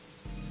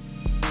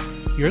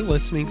You're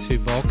listening to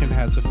Vulcan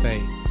Has a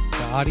Fate,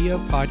 the audio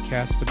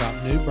podcast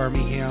about New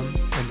Birmingham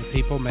and the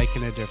people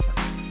making a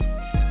difference.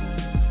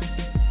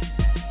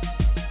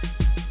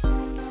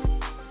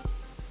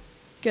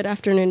 Good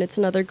afternoon. It's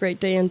another great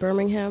day in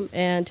Birmingham,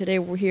 and today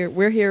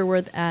we're here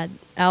with Al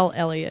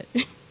Elliott.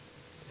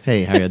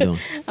 Hey, how you doing?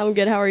 I'm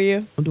good. How are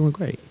you? I'm doing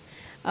great.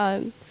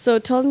 So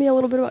tell me a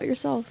little bit about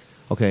yourself.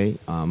 Okay,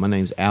 my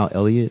name's Al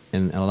Elliott,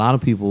 and a lot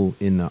of people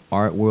in the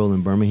art world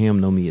in Birmingham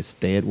know me as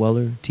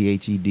Thedweller,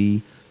 Thedweller.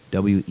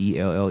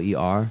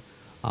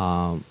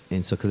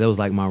 And so, because that was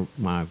like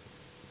my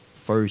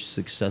first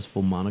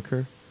successful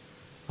moniker.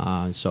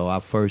 So I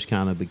first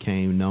kind of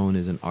became known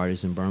as an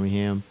artist in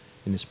Birmingham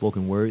in the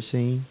spoken word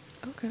scene.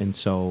 Okay. And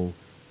so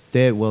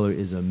Thedweller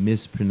is a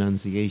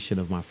mispronunciation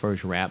of my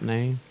first rap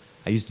name.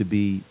 I used to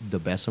be the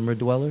Bessemer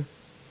Dweller.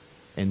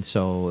 And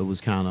so it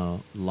was kind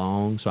of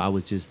long, so I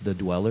was just the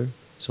Dweller.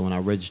 So when I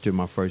registered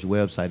my first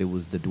website, it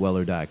was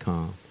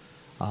thedweller.com.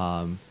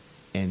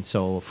 And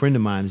so a friend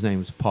of mine, his name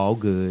was Paul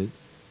Good,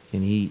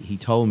 and he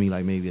told me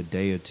like maybe a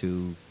day or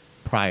two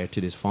prior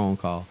to this phone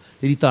call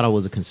that he thought I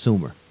was a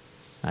consumer.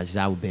 I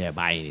would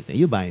buy anything.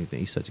 You buy anything.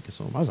 He's such a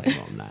consumer. I was like,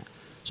 no, I'm not.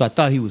 So I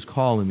thought he was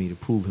calling me to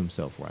prove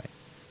himself right.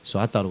 So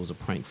I thought it was a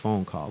prank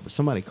phone call. But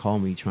somebody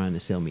called me trying to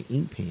sell me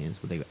ink pens,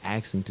 but they were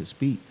asking to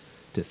speak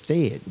to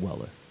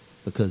Thedweller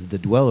because the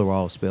Dweller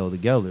all spelled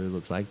together. It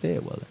looks like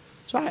Thedweller.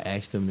 So I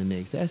asked him the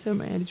next day. I said,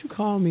 man, did you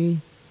call me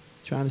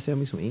trying to sell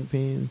me some ink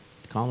pens,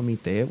 calling me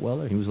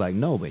Thedweller? He was like,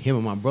 no, but him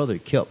and my brother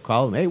kept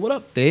calling me, hey, what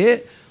up,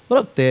 Thed? What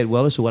up,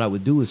 Thedweller? So what I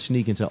would do is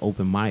sneak into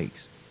open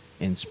mics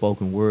and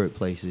spoken word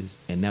places,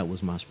 and that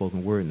was my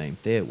spoken word name,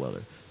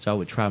 Thedweller. So I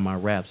would try my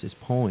raps as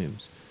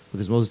poems,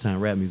 because most of the time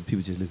rap music,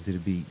 people just listen to the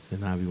beats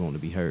and not be wanting to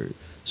be heard.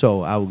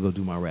 So I would go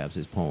do my raps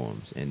as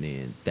poems, and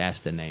then that's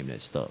the name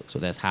that stuck. So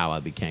that's how I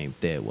became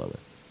Thedweller.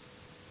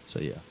 So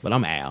yeah, but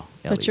I'm Al.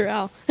 But Elliott. you're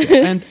Al. Yeah,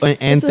 and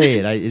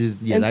Thed. I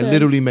Thed.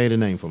 literally made a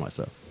name for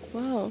myself.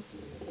 Wow.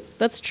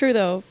 That's true,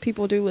 though.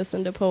 People do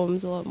listen to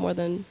poems a lot more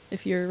than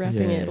if you're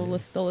rapping it. Yeah.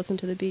 They'll listen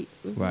to the beat.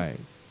 Mhm. Right.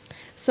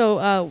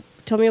 So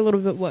tell me a little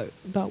bit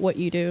about what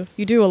you do.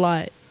 You do a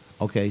lot.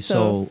 Okay,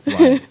 So- so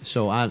right.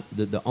 So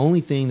the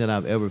only thing that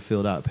I've ever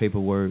filled out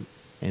paperwork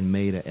and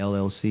made a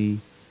LLC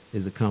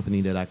is a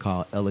company that I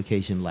call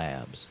Elocation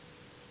Labs.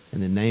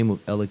 And the name of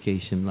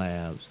Elocation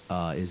Labs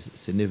is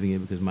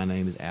significant because my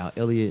name is Al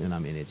Elliott and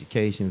I'm in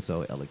education,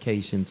 so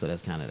Elocation, so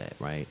that's kind of that,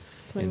 right?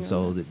 Playing And on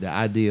so that. the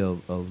idea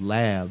of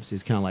labs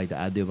is kind of like the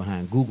idea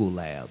behind Google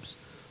Labs.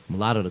 A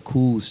lot of the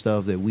cool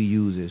stuff that we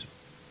use as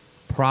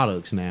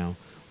products now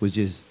was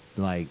just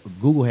like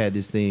Google had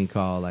this thing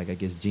called like I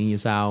guess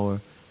Genius Hour,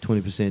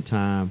 20%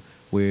 time,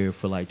 where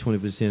for like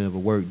 20% of a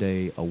work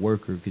day, a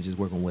worker could just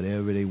work on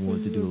whatever they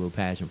wanted to do, a little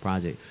passion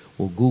project.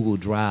 Well, Google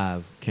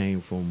Drive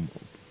came from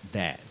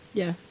that.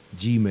 Yeah.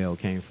 Gmail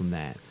came from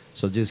that.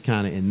 So just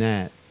kind of in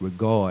that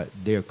regard,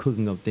 they're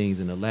cooking up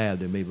things in the lab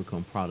that may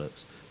become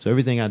products. So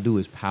everything I do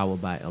is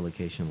powered by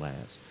Elocation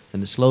Labs.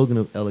 And the slogan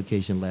of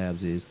Elocation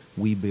Labs is,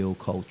 we build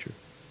culture.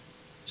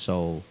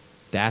 So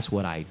that's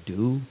what I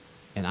do.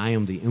 And I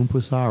am the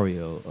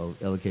impresario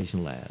of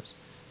Elocation Labs.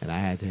 And I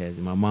had to have,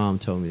 my mom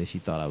told me that she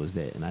thought I was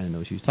that. And I didn't know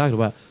what she was talking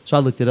about. So I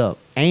looked it up.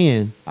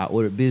 And I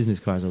ordered business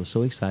cards. I was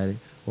so excited.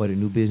 Ordered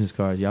new business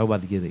cards. Y'all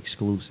about to get an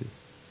exclusive.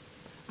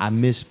 I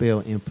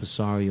misspelled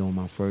impresario on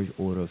my first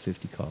order of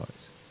 50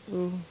 cards.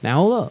 Ooh. Now,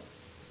 hold up.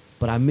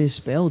 But I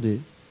misspelled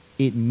it.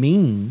 It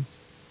means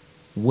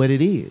what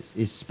it is.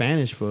 It's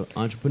Spanish for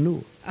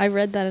entrepreneur. I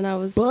read that and I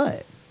was.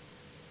 But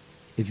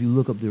if you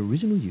look up the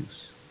original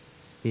use,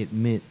 it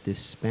meant the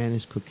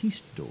Spanish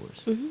conquistadors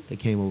Mhm. that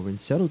came over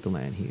and settled the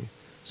land here.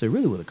 So it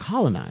really were the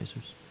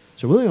colonizers.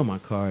 So really on my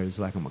card, it's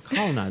like I'm a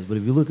colonizer. But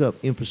if you look up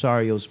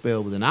impresario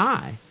spelled with an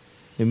I,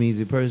 it means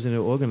the person that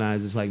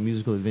organizes like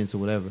musical events or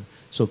whatever.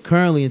 So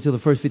currently, until the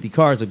first 50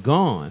 cards are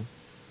gone,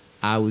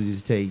 I would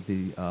just take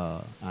the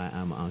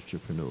I'm an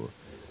entrepreneur.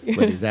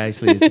 But it's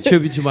a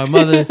tribute to my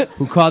mother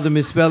who called the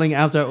misspelling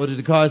after I ordered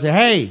the cards. Said,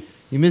 hey,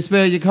 you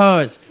misspelled your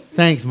cards.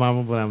 Thanks,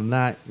 Mama, but I'm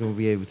not going to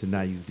be able to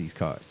not use these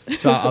cards.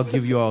 So I'll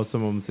give you all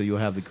some of them so you'll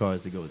have the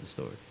cards to go with the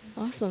story.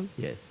 Awesome.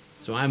 Yes.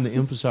 So I'm the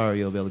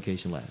impresario of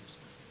Elocation Labs,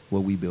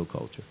 where we build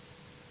culture.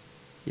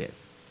 Yes.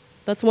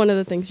 That's one of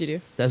the things you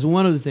do. That's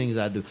one of the things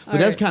I do. But All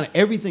that's right. kind of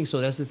everything. So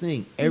that's the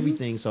thing.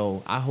 Everything.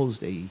 So I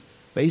host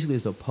basically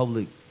it's a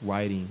public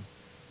writing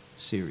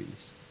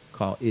series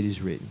called It Is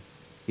Written.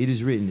 It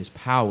Is Written is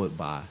powered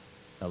by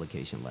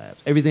Elocation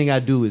Labs. Everything I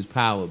do is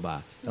powered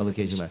by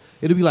Elocation Labs.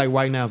 It'll be like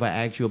right now if I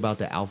ask you about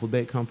the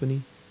Alphabet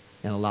Company,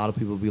 and a lot of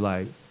people will be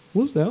like,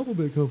 what's the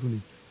Alphabet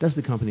Company? That's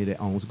the company that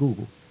owns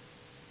Google.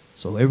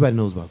 So everybody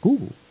knows about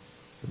Google,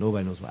 but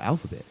nobody knows about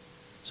Alphabet.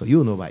 So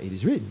you'll know about It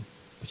Is Written,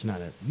 but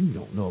you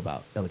don't know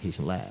about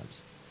Elocation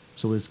Labs.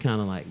 So it's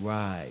kind of like,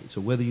 right.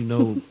 So whether you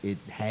know it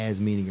has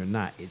meaning or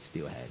not, it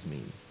still has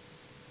meaning.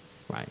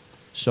 Right.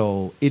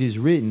 So It Is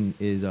Written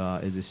is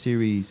a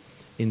series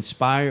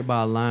inspired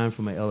by a line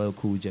from an LL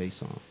Cool J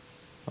song.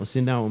 I was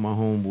sitting down with my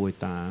homeboy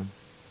Thyme,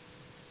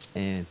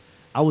 and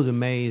I was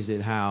amazed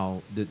at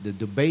how the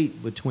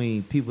debate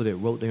between people that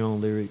wrote their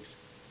own lyrics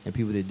and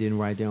people that didn't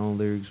write their own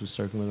lyrics was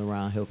circling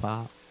around hip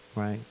hop,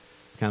 right?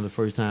 Kind of the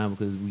first time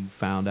because we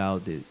found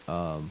out that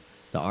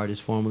the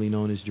artist formerly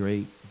known as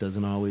Drake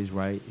doesn't always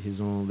write his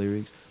own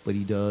lyrics, but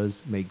he does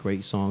make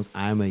great songs.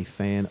 I'm a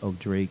fan of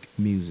Drake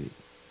music,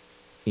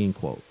 end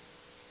quote.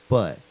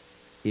 But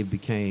it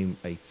became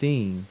a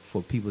thing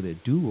for people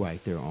that do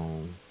write their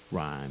own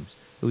rhymes.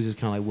 It was just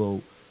kind of like,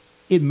 well,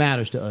 it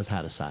matters to us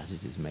how the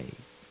sausage is made,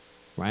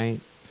 right?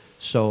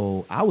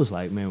 So I was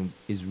like, man,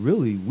 it's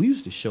really, we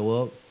used to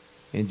show up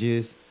and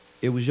just,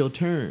 it was your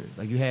turn.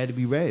 Like you had to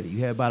be ready. You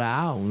had about an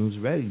hour. When it was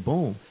ready,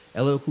 boom.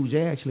 LL Cool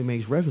J actually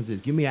makes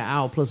references. Give me an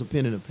hour plus a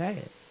pen and a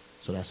pad.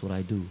 So that's what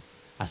I do.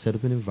 I set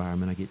up an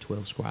environment. I get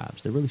 12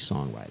 scribes. They're really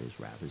songwriters,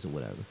 rappers, or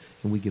whatever.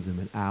 And we give them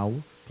an hour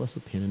plus a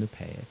pen and a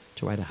pad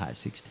to write a hot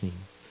 16.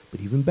 But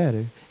even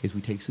better is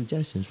we take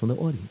suggestions from the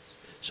audience.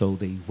 So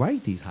they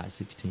write these hot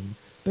 16s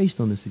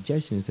based on the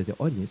suggestions that the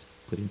audience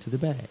put into the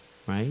bag,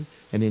 right?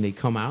 And then they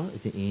come out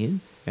at the end,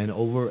 and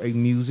over a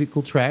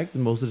musical track,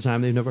 and most of the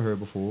time they've never heard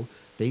before,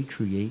 they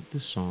create the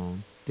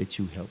song that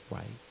you helped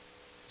write.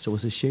 So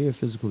it's a shared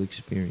physical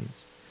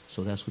experience.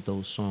 So that's what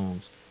those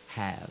songs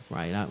have,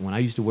 right? When I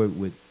used to work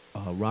with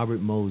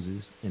Robert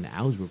Moses in the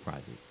Algebra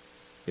Project,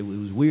 it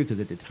was weird because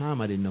at the time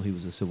I didn't know he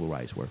was a civil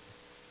rights worker.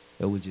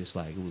 It was just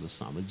like, it was a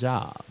summer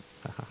job.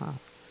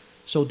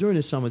 So during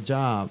the summer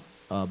job,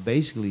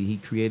 basically he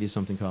created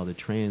something called the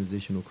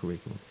transitional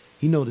curriculum.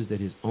 He noticed that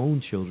his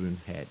own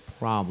children had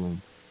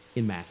problem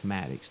in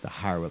mathematics the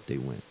higher up they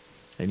went.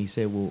 And he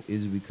said, well,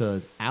 is it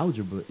because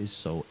algebra is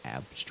so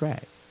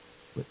abstract?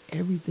 But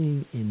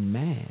everything in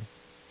math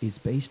is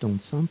based on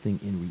something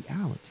in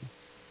reality.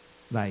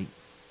 Like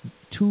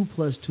 2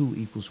 plus 2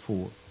 equals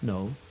 4.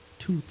 No,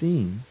 2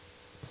 things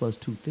plus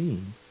 2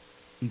 things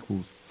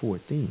equals 4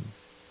 things.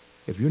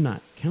 If you're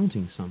not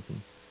counting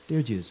something,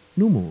 they're just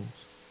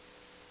numerals.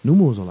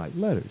 Numerals are like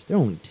letters. There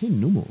are only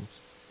 10 numerals.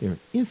 There are an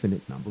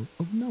infinite number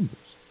of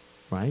numbers,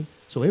 right?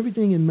 So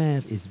everything in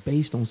math is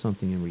based on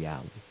something in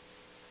reality.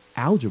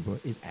 Algebra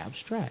is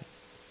abstract.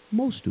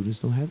 Most students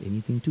don't have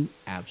anything to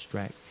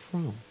abstract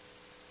from.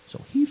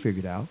 So he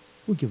figured out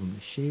we'll give them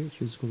a shared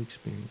physical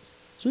experience.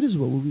 So this is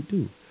what we would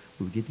do.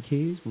 We would get the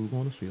kids, we would go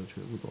on a field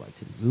trip. We'd go like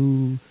to the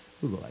zoo,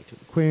 we'd go like to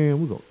the aquarium,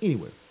 we'd go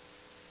anywhere.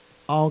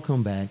 All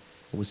come back,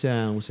 and we'll sit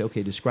down and we'll say,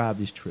 okay, describe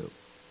this trip.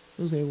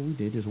 We'll say, well, we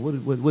did this.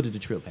 What did the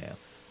trip have?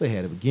 Well, it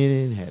had a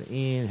beginning, had an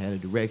end, had a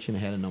direction, it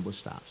had a number of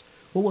stops.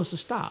 Well, what's the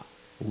stop?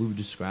 Well, we would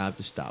describe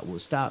the stop.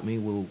 What stop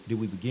mean? Well, did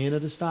we begin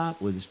at the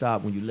stop? Was it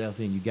stop when you left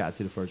and you got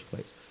to the first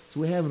place? So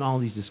we're having all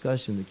these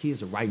discussions. The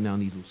kids are writing down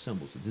these little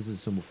symbols. So this is a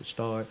symbol for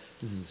start.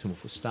 This is a symbol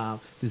for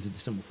stop. This is the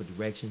symbol for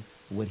direction.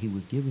 What he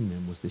was giving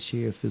them was the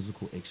shared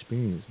physical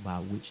experience by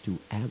which to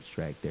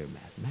abstract their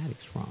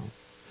mathematics from.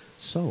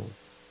 So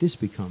this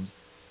becomes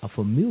a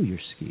familiar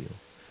skill.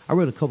 I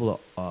read an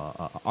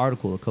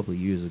article a couple of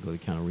years ago to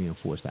kind of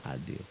reinforce the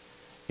idea.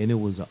 And it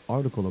was an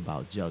article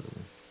about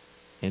juggling.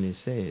 And it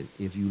said,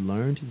 if you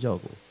learn to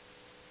juggle,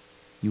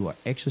 you are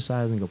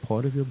exercising a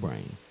part of your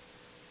brain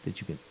that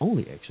you can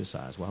only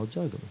exercise while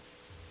juggling.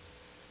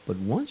 But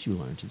once you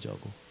learn to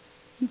juggle,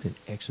 you can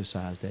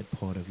exercise that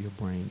part of your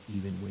brain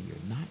even when you're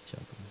not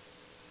juggling.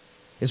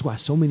 It's why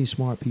so many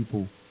smart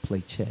people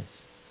play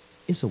chess.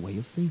 It's a way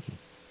of thinking.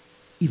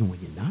 Even when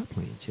you're not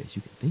playing chess,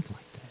 you can think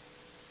like that,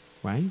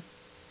 right?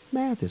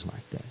 Math is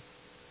like that.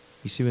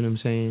 You see what I'm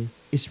saying?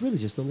 It's really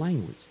just a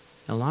language.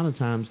 And a lot of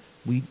times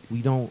we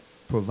don't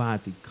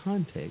provide the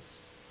context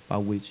by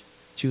which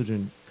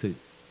children could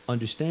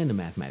understand the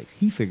mathematics.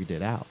 He figured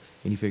that out.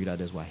 And he figured out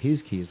that's why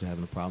his kids were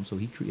having a problem. So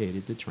he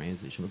created the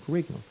transitional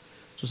curriculum.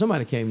 So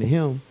somebody came to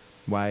him,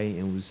 right,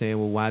 and was saying,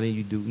 well, why didn't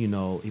you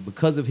do,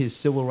 because of his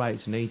civil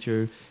rights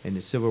nature and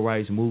the civil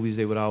rights movies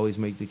they would always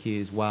make the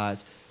kids watch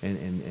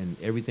and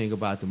everything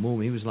about the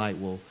movement. He was like,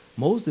 well,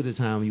 most of the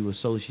time you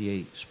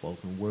associate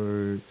spoken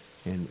word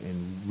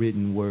and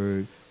written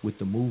word with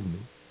the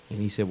movement. And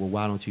he said, well,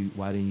 why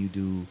didn't you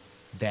do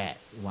that?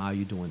 Why are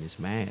you doing this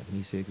math? And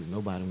he said, because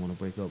nobody want to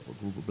break up a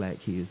group of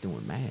black kids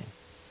doing math.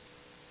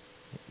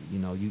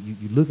 You're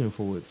looking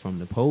for it from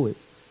the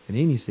poets. And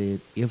then he said,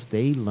 if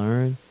they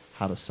learn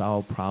how to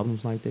solve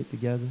problems like that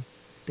together,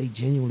 they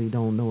genuinely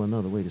don't know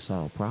another way to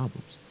solve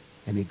problems.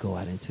 And they go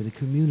out into the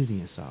community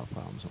and solve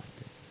problems like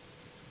that.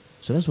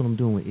 So that's what I'm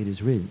doing with It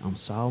Is Written. I'm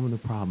solving the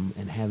problem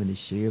and having a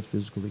shared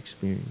physical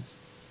experience,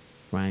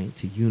 right,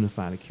 to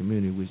unify the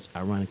community, which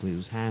ironically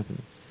was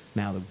happening.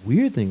 Now, the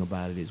weird thing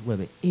about it is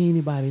whether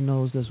anybody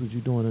knows that's what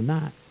you're doing or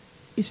not,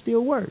 it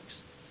still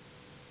works.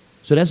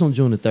 So that's on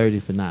June the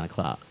 30th at 9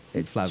 o'clock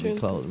at Flyby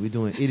Close. We're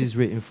doing It Is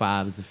Written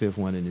 5 is the 5th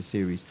one in the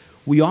series.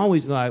 We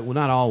always, not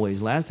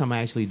always. Last time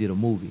I actually did a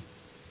movie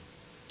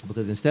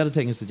because instead of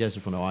taking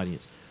suggestions from the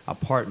audience, I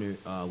partnered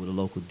with a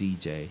local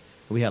DJ. And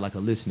we had like a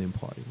listening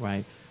party,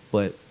 right?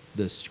 But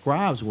the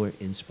scribes were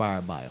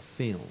inspired by a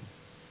film.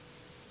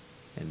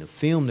 And the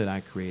film that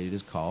I created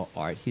is called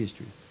Art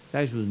History. It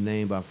actually was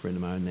named by a friend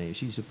of mine.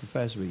 She's a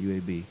professor at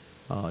UAB.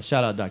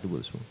 Shout out Dr.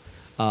 Witherspoon.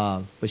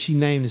 But she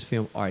named this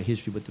film Art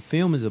History. But the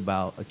film is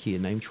about a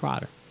kid named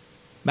Trotter.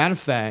 Matter of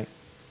fact,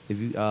 if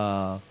you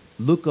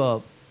look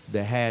up the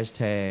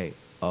hashtag,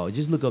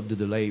 just look up the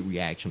delayed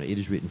reaction, or It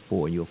Is Written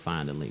For, and you'll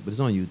find the link. But it's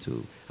on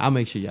YouTube. I'll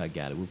make sure y'all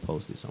got it. We'll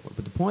post it somewhere.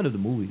 But the point of the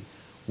movie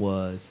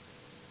was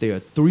there are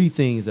 3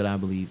 things that I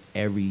believe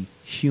every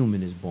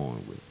human is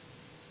born with,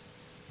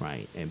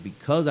 right? And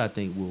because I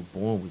think we're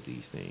born with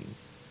these things,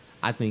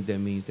 I think that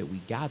means that we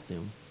got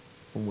them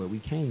from where we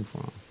came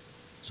from.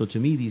 So to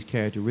me, these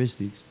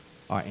characteristics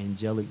are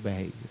angelic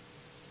behavior,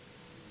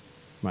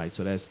 right?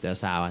 So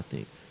that's how I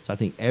think. So I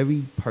think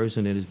every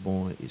person that is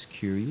born is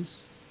curious.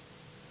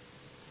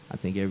 I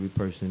think every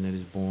person that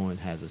is born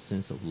has a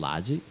sense of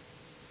logic,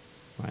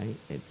 right?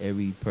 And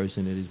every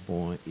person that is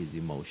born is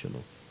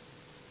emotional.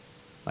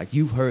 Like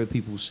you've heard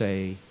people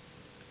say,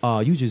 "Oh,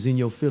 you just in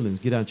your feelings.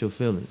 Get out your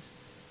feelings."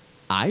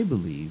 I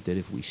believe that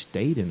if we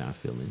stayed in our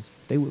feelings,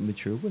 they would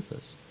mature with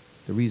us.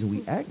 The reason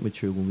we act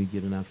mature when we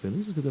get in our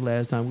feelings is because the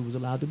last time we was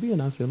allowed to be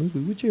in our feelings,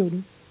 we were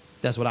children.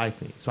 That's what I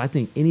think. So I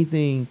think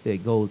anything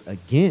that goes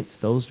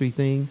against those 3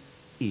 things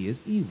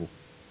is evil.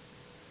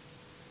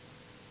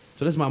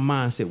 So that's my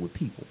mindset with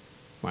people,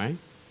 right?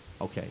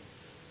 Okay.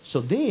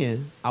 So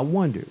then I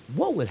wondered,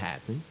 what would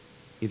happen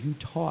if you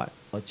taught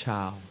a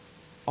child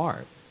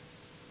art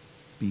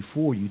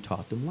before you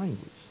taught them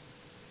language?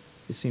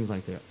 It seems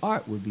like their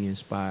art would be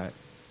inspired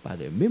by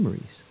their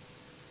memories.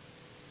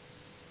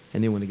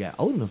 And then when they got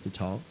old enough to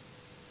talk,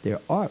 their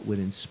art would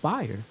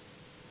inspire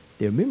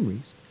their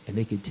memories, and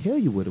they could tell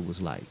you what it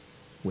was like,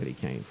 where they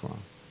came from.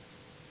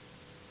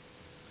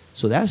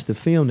 So that's the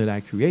film that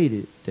I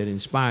created that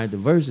inspired the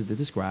verses that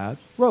the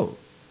scribes wrote,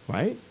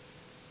 right?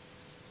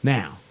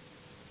 Now,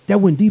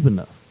 that wasn't deep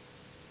enough.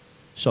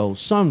 So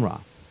Sun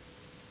Ra,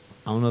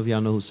 I don't know if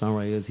y'all know who Sun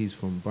Ra is. He's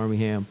from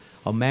Birmingham.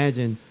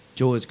 Imagine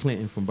George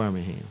Clinton from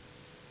Birmingham.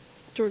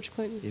 George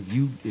Clinton.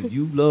 If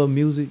you love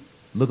music,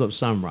 look up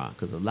Sun Ra,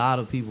 because a lot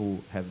of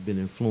people have been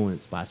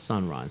influenced by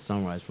Sun Ra, and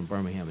Sun Ra is from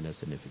Birmingham, and that's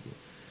significant.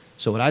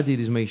 So what I did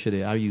is make sure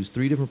that I used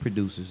 3 different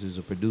producers. There's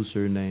a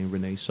producer named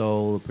Renee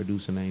Soul, a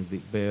producer named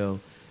Vic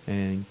Bell,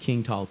 and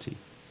King Talty.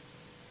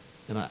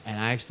 And I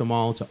asked them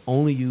all to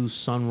only use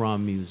Sun Ra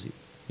music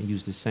and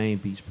use the same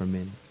beats per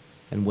minute.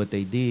 And what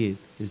they did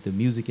is the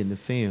music in the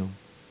film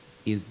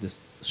is the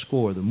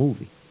score of the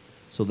movie.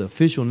 So the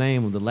official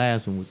name of the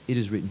last one was It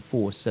Is Written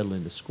For,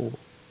 Settling the Score,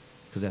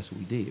 because that's what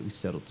we did. We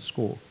settled the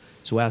score.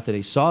 So after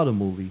they saw the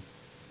movie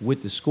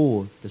with the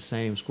score, the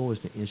same score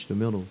is the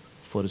instrumental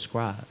for the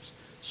scribes.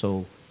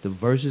 So the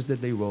verses that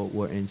they wrote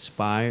were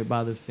inspired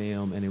by the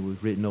film, and it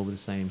was written over the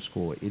same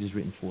score. It Is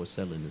Written For,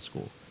 Settling the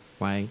Score,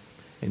 right?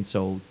 And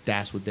so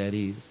that's what that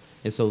is.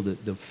 And so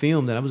the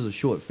film, that was a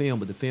short film,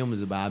 but the film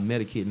is about, I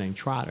met a kid named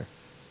Trotter.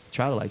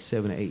 Trotter like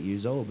 7 or 8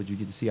 years old, but you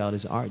get to see all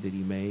this art that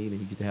he made,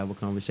 and you get to have a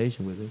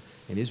conversation with him.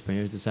 And his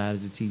parents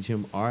decided to teach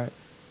him art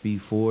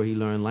before he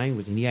learned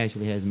language. And he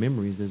actually has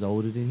memories that's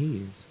older than he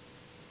is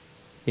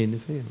in the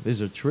film. It's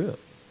a trip.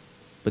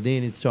 But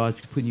then it starts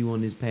putting you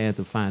on this path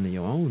of finding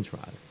your own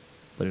Trotter.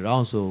 But it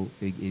also,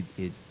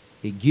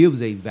 it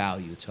gives a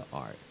value to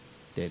art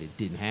that it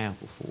didn't have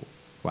before,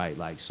 right?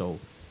 Like, so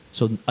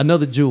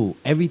another jewel,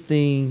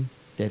 everything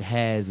that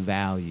has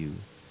value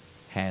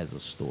has a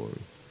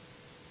story.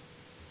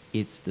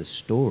 It's the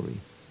story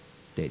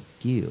that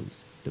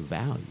gives the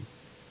value.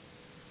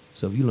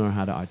 So if you learn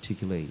how to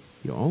articulate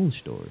your own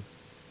story,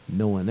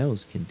 no one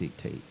else can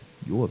dictate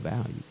your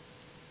value.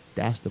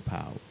 That's the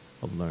power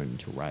of learning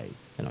to write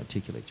and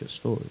articulate your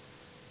story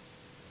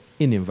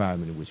in the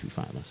environment in which we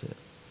find ourselves,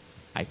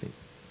 I think.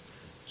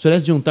 So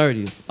that's June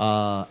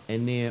 30th.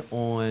 And then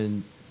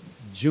on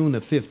June the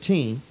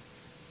 15th,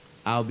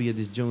 I'll be at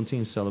this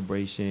Juneteenth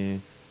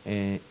celebration,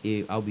 and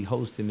I'll be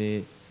hosting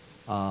it.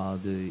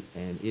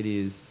 And it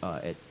is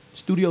at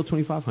Studio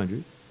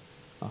 2500,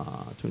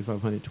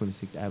 2500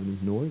 26th Avenue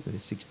North, and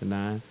it's 6 to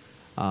 9.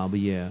 But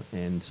yeah,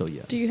 and so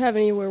yeah. Do you have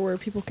anywhere where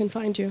people can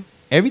find you?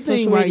 Everything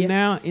Social right media.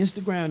 now,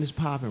 Instagram is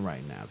popping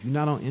right now. If you're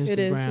not on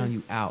Instagram,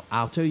 you out.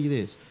 I'll tell you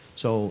this.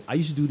 So I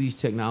used to do these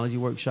technology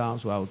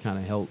workshops where I would kind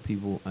of help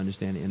people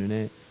understand the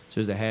internet.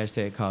 So there's a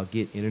hashtag called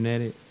Get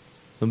Interneted.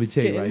 Let me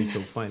tell you, right? It's so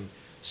funny.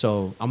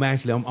 So I'm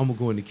gonna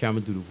go in the camera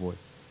and do the voice.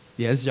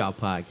 Yeah, this is y'all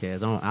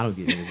podcast. I don't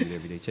get interviewed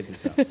every day. Check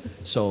this out.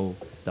 So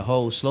the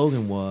whole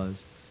slogan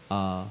was,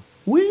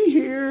 we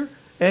here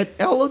at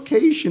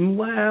Allocation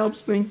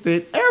Labs think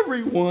that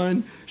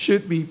everyone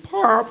should be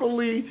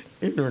properly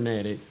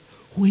interneted.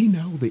 We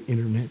know the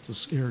internet's a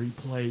scary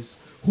place.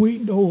 We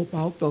know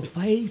about the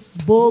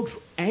Facebooks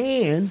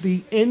and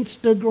the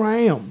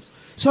Instagrams.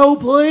 So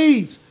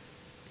please,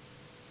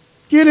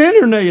 get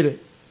interneted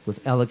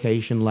with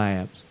Allocation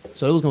Labs.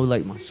 So it was gonna be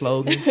like my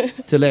slogan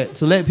to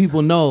let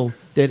people know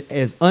that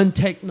as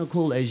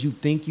untechnical as you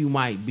think you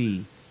might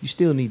be, you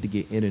still need to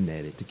get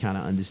interneted to kind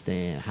of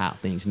understand how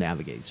things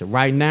navigate. So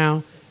right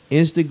now,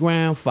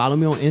 Instagram, follow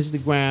me on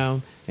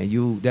Instagram,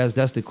 and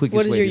that's the quickest way.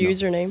 What is to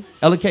your know. username?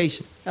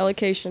 Allocation.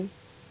 Allocation.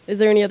 Is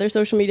there any other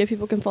social media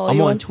people can follow I'm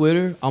you on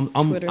Twitter.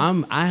 Twitter.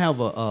 I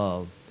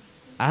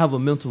have a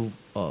mental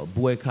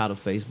boycott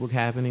of Facebook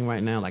happening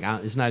right now. Like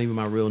it's not even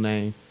my real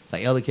name.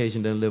 Like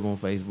Allocation doesn't live on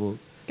Facebook.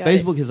 Got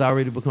Facebook it. has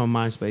already become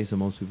MySpace, and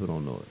most people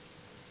don't know it.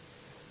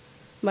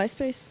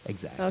 MySpace?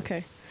 Exactly.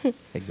 Okay.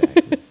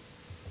 Exactly.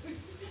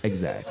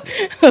 Exactly.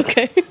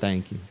 Okay.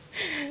 Thank you.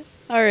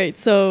 All right.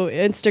 So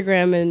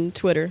Instagram and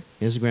Twitter.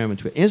 Instagram and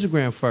Twitter.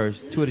 Instagram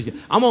first, Twitter.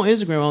 I'm on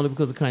Instagram only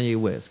because of Kanye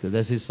West, because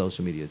that's his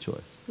social media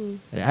choice.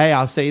 Hey,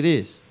 I'll say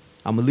this.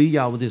 I'm gonna leave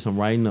y'all with this.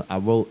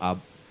 I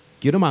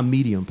get on my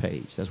Medium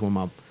page. That's one of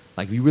my,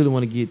 like, if you really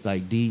want to get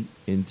like deep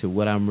into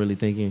what I'm really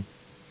thinking,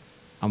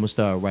 I'm gonna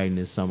start writing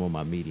this some on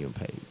my Medium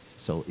page.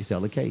 So it's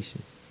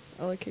allocation.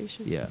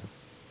 Allocation. Yeah.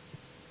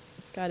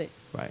 Got it.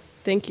 Right.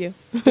 Thank you.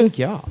 Thank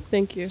y'all.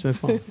 Thank you. It's been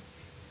fun.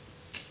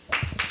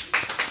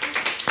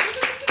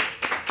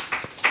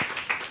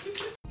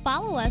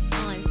 Follow us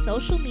on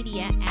social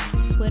media at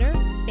Twitter,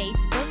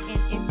 Facebook, and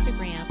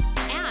Instagram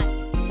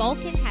at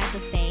Vulcan Has a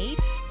Fade.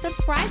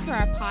 Subscribe to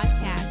our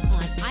podcast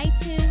on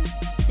iTunes,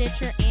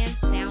 Stitcher, and